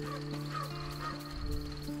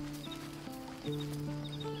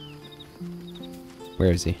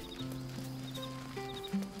 Where is he?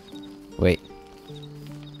 Wait.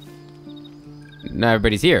 No,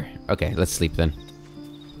 everybody's here. Okay, let's sleep then.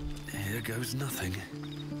 Here goes nothing.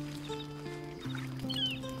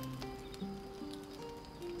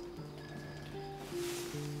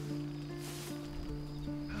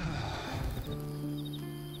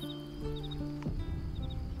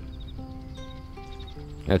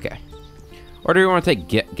 Okay. Or do we want to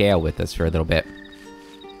take Gale with us for a little bit?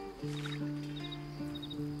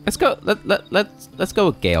 Let's go. Let's go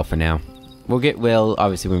with Gale for now. We'll get Will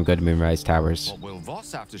obviously when we go to Moonrise Towers. What will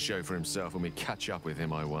Voss have to show for himself when we catch up with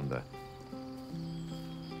him, I wonder?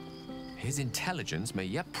 His intelligence may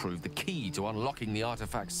yet prove the key to unlocking the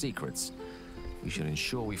artifact's secrets. We should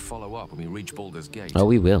ensure we follow up when we reach Baldur's Gate. Oh,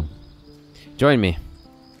 we will. Join me.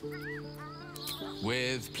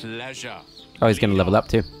 With pleasure. Oh, he's gonna level up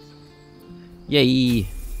too. Yay!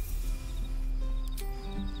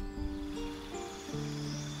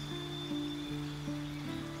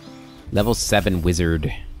 Level 7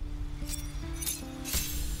 wizard.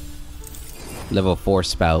 Level 4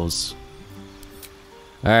 spells.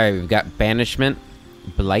 Alright, we've got Banishment,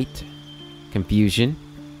 Blight, Confusion,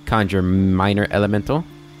 Conjure Minor Elemental,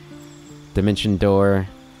 Dimension Door,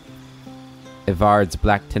 Evard's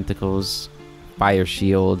Black Tentacles, Fire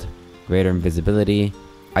Shield, Greater Invisibility,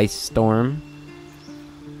 Ice Storm,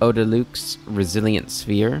 Odaluke's Resilient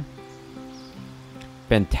Sphere,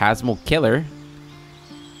 Phantasmal Killer,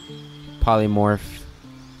 Polymorph,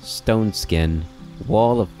 Stone Skin,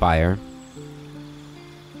 Wall of Fire,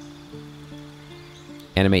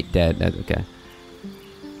 Animate Dead. That's okay.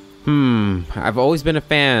 I've always been a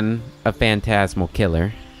fan of Phantasmal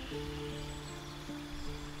Killer.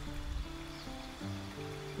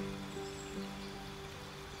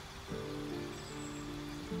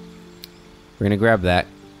 We're gonna grab that.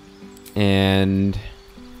 And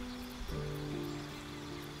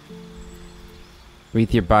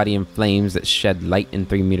wreath your body in flames that shed light in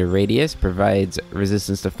 3-meter radius, provides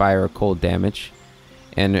resistance to fire or cold damage,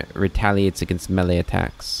 and retaliates against melee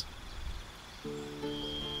attacks.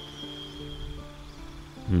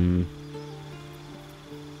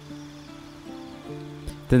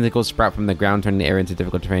 Tentacles sprout from the ground, turning the area into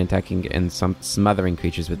difficult terrain, attacking and smothering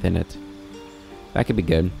creatures within it. That could be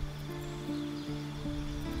good.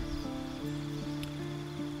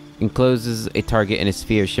 Encloses a target in a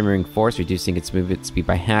sphere of shimmering force, reducing its movement speed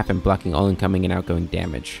by half and blocking all incoming and outgoing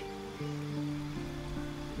damage.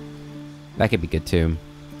 That could be good too.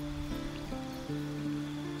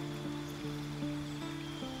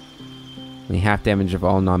 Only half damage of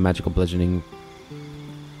all non-magical bludgeoning.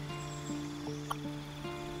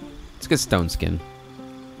 Let's get stone skin.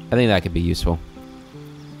 I think that could be useful.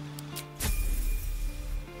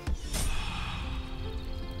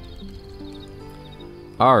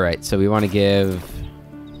 Alright, so we want to give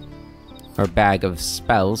our bag of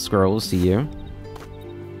spell scrolls to you.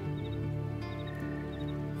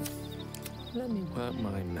 Let me work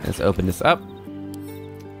my magic. Let's open this up.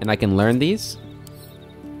 And I can learn these.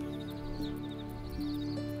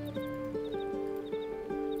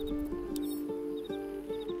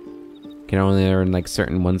 Can only learn like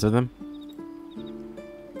certain ones of them.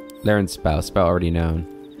 Learn spell. Spell already known.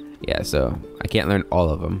 Yeah, so I can't learn all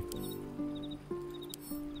of them.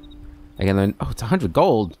 I can learn... Oh, it's 100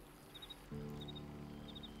 gold.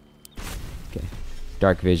 Okay.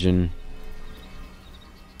 Dark vision.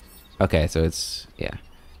 Okay, so it's... Yeah.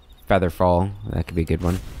 Featherfall. That could be a good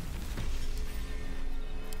one.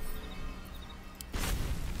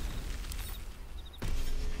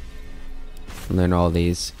 Learn all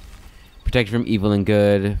these. Protection from evil and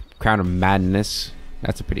good. Crown of Madness.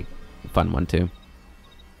 That's a pretty fun one, too.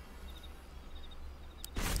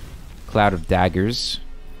 Cloud of Daggers.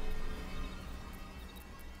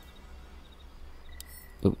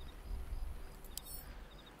 Ooh.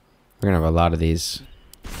 We're gonna have a lot of these.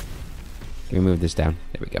 Can we move this down?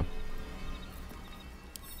 There we go.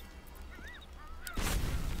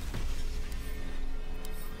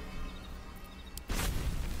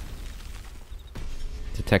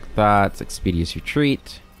 Detect thoughts, expeditious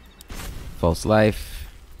retreat, false life.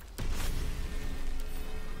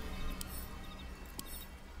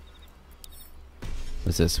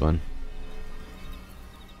 What's this one?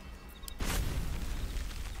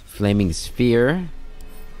 Flaming sphere.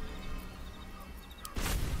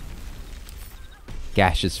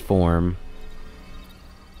 Gaseous form.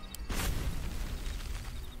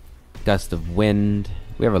 Gust of wind.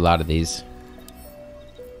 We have a lot of these.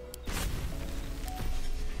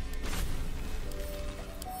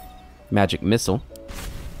 Magic missile.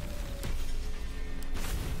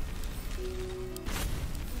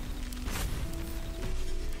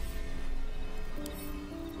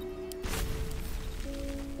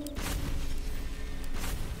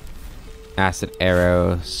 Acid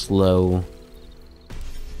arrow, slow.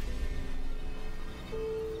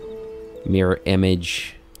 Mirror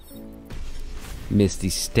image. Misty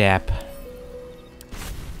step.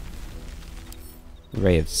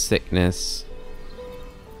 Ray of sickness.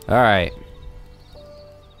 Alright.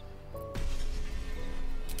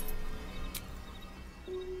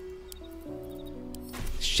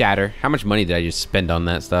 Shatter. How much money did I just spend on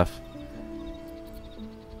that stuff?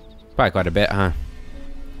 Probably quite a bit, huh?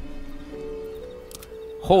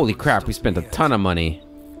 Holy crap, we spent a ton of money.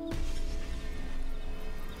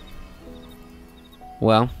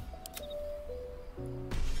 Well.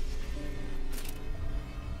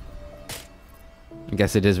 I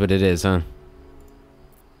guess it is what it is, huh?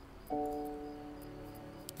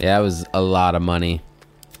 Yeah, it was a lot of money.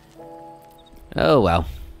 Oh well.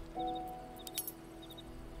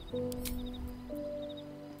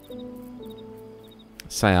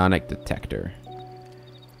 Psionic detector.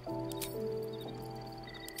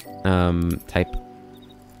 Type.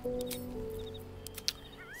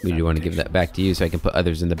 We do want to give that back to you so I can put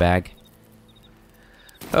others in the bag.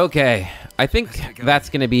 Okay, I think that's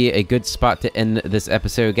going to be a good spot to end this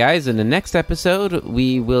episode, guys. In the next episode,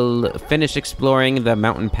 we will finish exploring the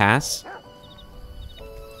mountain pass.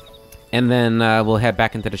 And then we'll head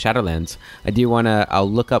back into the Shadowlands. I do want to... I'll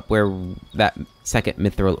look up where that second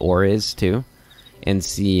mithril ore is, too. And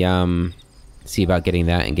see about getting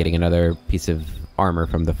that and getting another piece of armor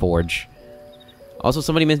from the forge. Also,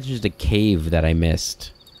 somebody mentioned a cave that I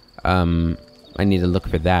missed. I need to look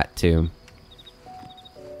for that, too.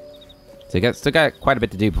 So still got quite a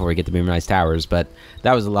bit to do before we get to Moonrise Towers, but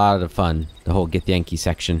that was a lot of fun, the whole Githyanki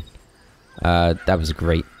section. That was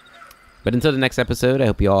great. But until the next episode, I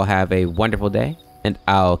hope you all have a wonderful day, and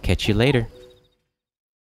I'll catch you later.